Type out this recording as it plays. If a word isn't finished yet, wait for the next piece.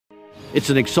It's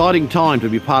an exciting time to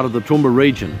be part of the Toowoomba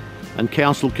region, and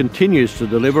Council continues to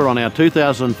deliver on our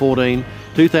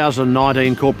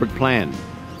 2014-2019 corporate plan.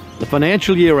 The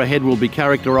financial year ahead will be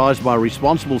characterised by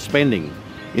responsible spending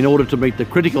in order to meet the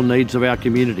critical needs of our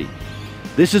community.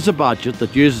 This is a budget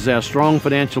that uses our strong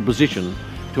financial position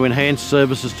to enhance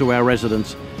services to our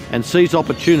residents and seize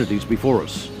opportunities before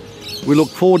us. We look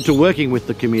forward to working with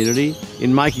the community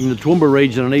in making the Toowoomba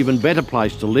region an even better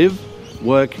place to live,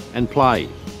 work and play.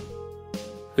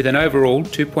 With an overall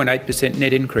 2.8%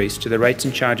 net increase to the rates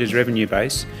and charges revenue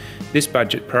base, this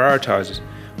budget prioritises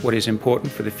what is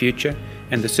important for the future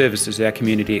and the services our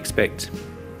community expects.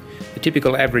 The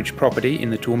typical average property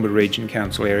in the Toowoomba Region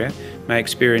Council area may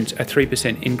experience a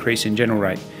 3% increase in general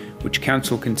rate, which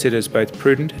Council considers both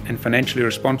prudent and financially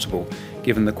responsible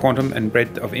given the quantum and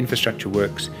breadth of infrastructure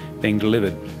works being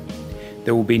delivered.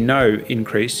 There will be no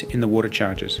increase in the water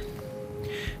charges.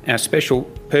 Our special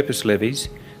purpose levies,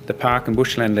 the Park and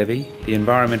Bushland Levy, the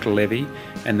Environmental Levy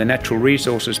and the Natural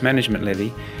Resources Management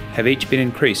Levy have each been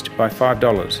increased by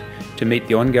 $5 to meet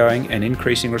the ongoing and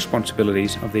increasing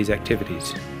responsibilities of these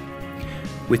activities.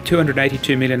 With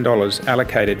 $282 million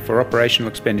allocated for operational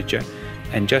expenditure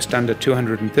and just under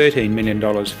 $213 million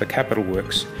for capital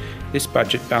works, this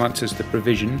budget balances the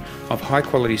provision of high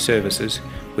quality services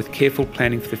with careful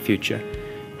planning for the future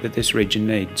that this region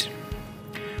needs.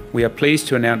 We are pleased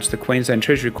to announce the Queensland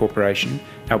Treasury Corporation,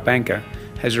 our banker,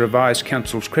 has revised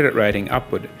Council's credit rating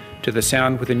upward to the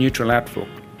sound with a neutral outlook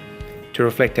to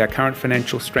reflect our current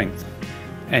financial strength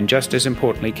and, just as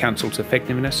importantly, Council's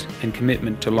effectiveness and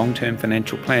commitment to long-term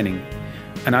financial planning,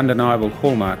 an undeniable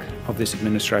hallmark of this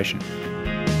administration.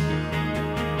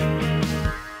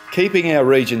 Keeping our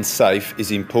region safe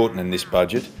is important in this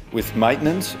budget, with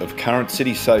maintenance of current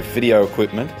City Safe video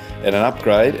equipment and an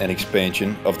upgrade and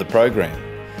expansion of the program.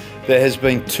 There has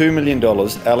been $2 million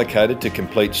allocated to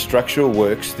complete structural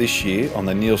works this year on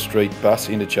the Neil Street bus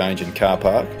interchange and car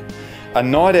park. A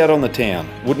night out on the town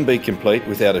wouldn't be complete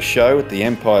without a show at the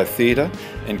Empire Theatre,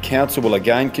 and Council will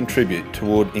again contribute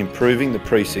toward improving the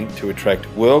precinct to attract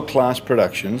world-class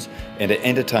productions and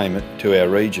entertainment to our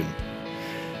region.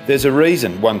 There's a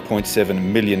reason 1.7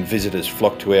 million visitors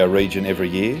flock to our region every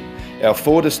year. Our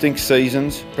 4 distinct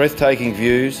seasons, breathtaking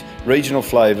views, regional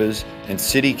flavours and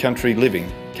city-country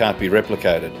living can't be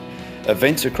replicated.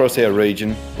 Events across our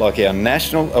region, like our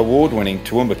national award-winning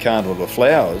Toowoomba Carnival of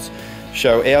Flowers,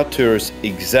 show our tourists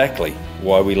exactly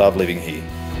why we love living here.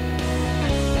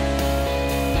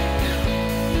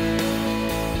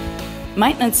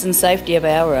 Maintenance and safety of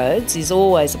our roads is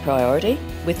always a priority,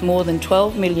 with more than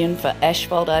 $12 million for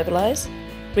asphalt overlays,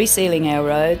 resealing our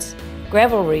roads,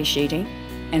 gravel resheeting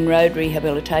and road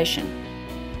rehabilitation.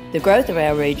 The growth of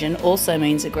our region also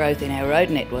means a growth in our road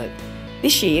network.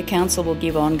 This year, Council will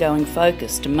give ongoing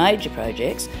focus to major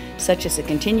projects such as the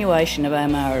continuation of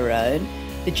O'Mara Road,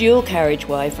 the dual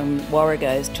carriageway from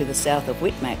Warrego's to the south of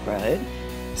Whitmac Road,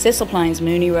 Cecil Plains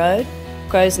Mooney Road,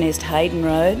 Crow's Nest Hayden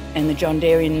Road and the John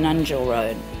Darien Nungill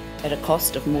Road at a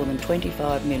cost of more than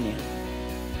 $25 million.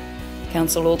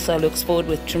 Council also looks forward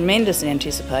with tremendous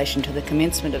anticipation to the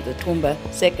commencement of the Toowoomba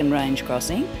Second Range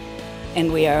Crossing,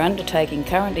 and we are undertaking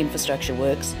current infrastructure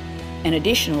works and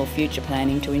additional future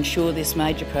planning to ensure this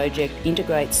major project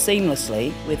integrates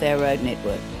seamlessly with our road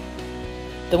network.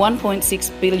 The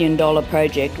 $1.6 billion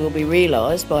project will be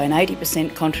realised by an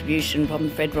 80% contribution from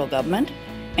the federal government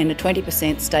and a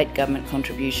 20% state government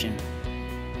contribution.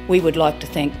 We would like to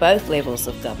thank both levels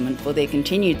of government for their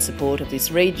continued support of this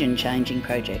region-changing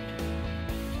project.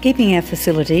 Keeping our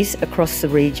facilities across the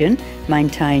region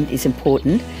maintained is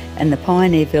important, and the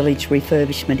Pioneer Village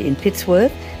refurbishment in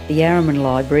Pittsworth, the Yarraman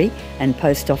Library and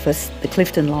Post Office, the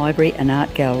Clifton Library and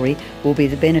Art Gallery will be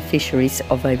the beneficiaries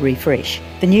of a refresh.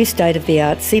 The new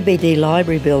state-of-the-art CBD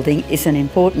library building is an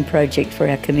important project for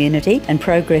our community, and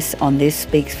progress on this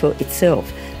speaks for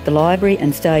itself. The library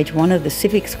and stage 1 of the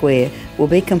Civic Square will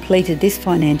be completed this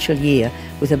financial year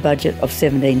with a budget of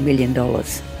 $17 million.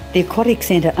 The Aquatic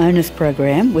Centre Owners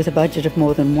Program, with a budget of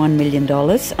more than $1 million,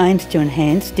 aims to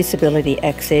enhance disability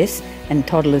access and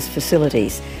toddlers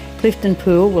facilities. Clifton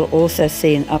Pool will also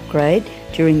see an upgrade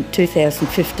during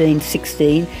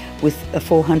 2015-16 with a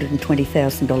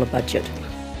 $420,000 budget.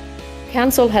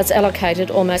 Council has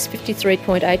allocated almost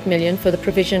 $53.8 million for the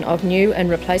provision of new and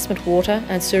replacement water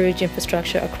and sewage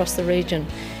infrastructure across the region,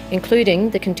 including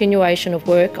the continuation of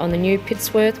work on the new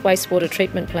Pittsworth wastewater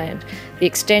treatment plant, the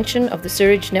extension of the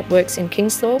sewage networks in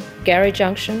Kingsthorpe, Gary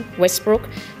Junction, Westbrook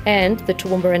and the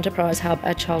Toowoomba Enterprise Hub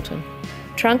at Charlton.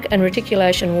 Trunk and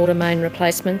reticulation water main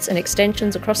replacements and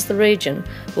extensions across the region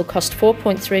will cost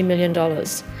 $4.3 million.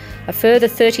 A further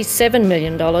 $37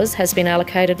 million has been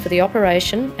allocated for the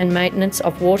operation and maintenance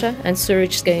of water and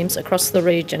sewerage schemes across the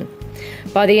region.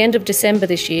 By the end of December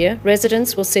this year,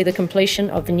 residents will see the completion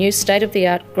of the new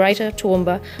state-of-the-art Greater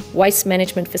Toowoomba Waste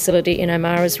Management Facility in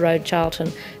O'Mara's Road,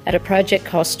 Charlton, at a project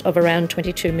cost of around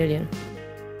 $22 million.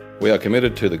 We are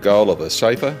committed to the goal of a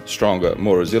safer, stronger,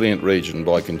 more resilient region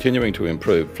by continuing to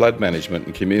improve flood management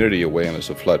and community awareness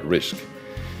of flood risk.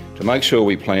 To make sure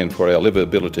we plan for our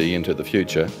livability into the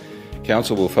future,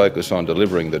 Council will focus on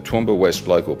delivering the Toowoomba West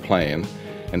Local Plan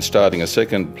and starting a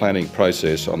second planning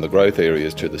process on the growth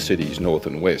areas to the city's north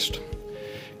and west.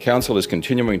 Council is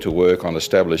continuing to work on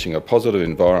establishing a positive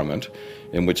environment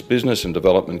in which business and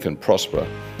development can prosper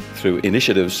through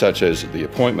initiatives such as the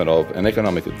appointment of an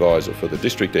economic advisor for the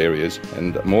district areas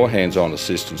and more hands-on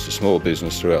assistance to small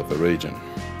business throughout the region.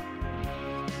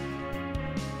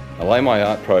 A Lay My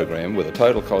Art program with a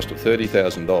total cost of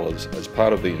 $30,000 as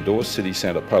part of the endorsed City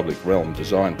Centre Public Realm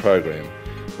design program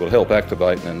will help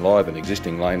activate and enliven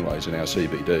existing laneways in our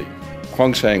CBD.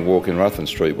 Kwong Sang Walk in Ruthven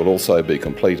Street will also be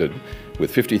completed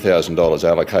with $50,000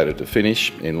 allocated to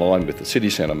finish in line with the City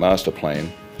Centre Master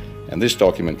Plan, and this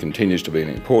document continues to be an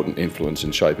important influence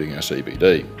in shaping our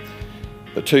CBD.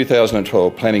 The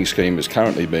 2012 planning scheme is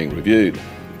currently being reviewed,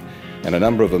 and a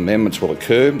number of amendments will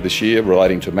occur this year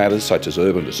relating to matters such as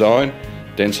urban design,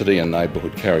 density and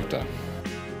neighbourhood character.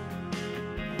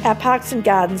 Our parks and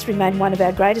gardens remain one of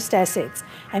our greatest assets,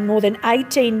 and more than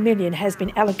 $18 million has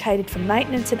been allocated for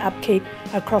maintenance and upkeep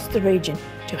across the region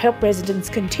to help residents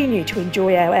continue to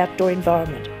enjoy our outdoor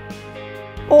environment.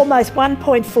 Almost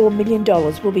 $1.4 million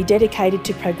will be dedicated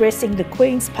to progressing the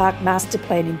Queen's Park Master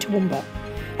Plan in Toowoomba,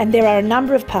 and there are a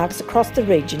number of parks across the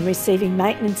region receiving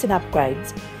maintenance and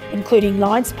upgrades, including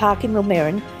Lions Park in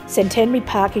Millmerran, Centenary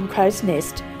Park in Crow's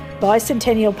Nest,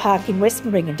 Bicentennial Park in West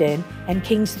Meringadan and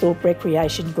Kingsthorpe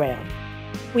Recreation Ground.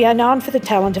 We are known for the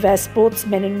talent of our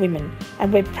sportsmen and women,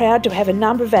 and we're proud to have a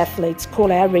number of athletes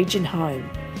call our region home.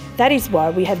 That is why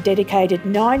we have dedicated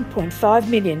 $9.5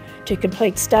 million to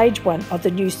complete Stage 1 of the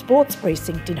new sports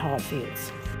precinct in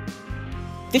Highfields.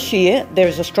 This year, there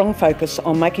is a strong focus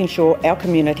on making sure our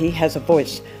community has a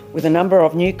voice, with a number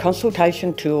of new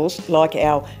consultation tools like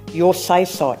our Your Say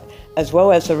site, as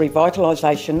well as the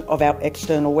revitalisation of our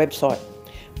external website.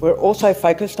 We're also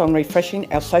focused on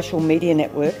refreshing our social media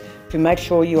network to make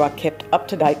sure you are kept up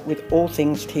to date with all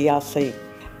things TRC.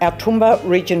 Our Toowoomba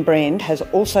region brand has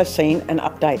also seen an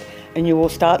update, and you will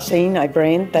start seeing a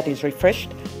brand that is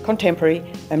refreshed, contemporary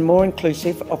and more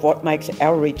inclusive of what makes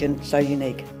our region so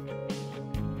unique.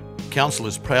 Council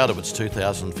is proud of its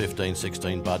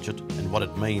 2015-16 budget and what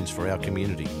it means for our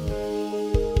community.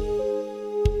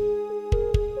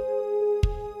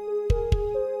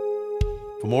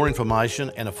 For more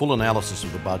information and a full analysis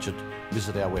of the budget,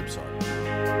 visit our website.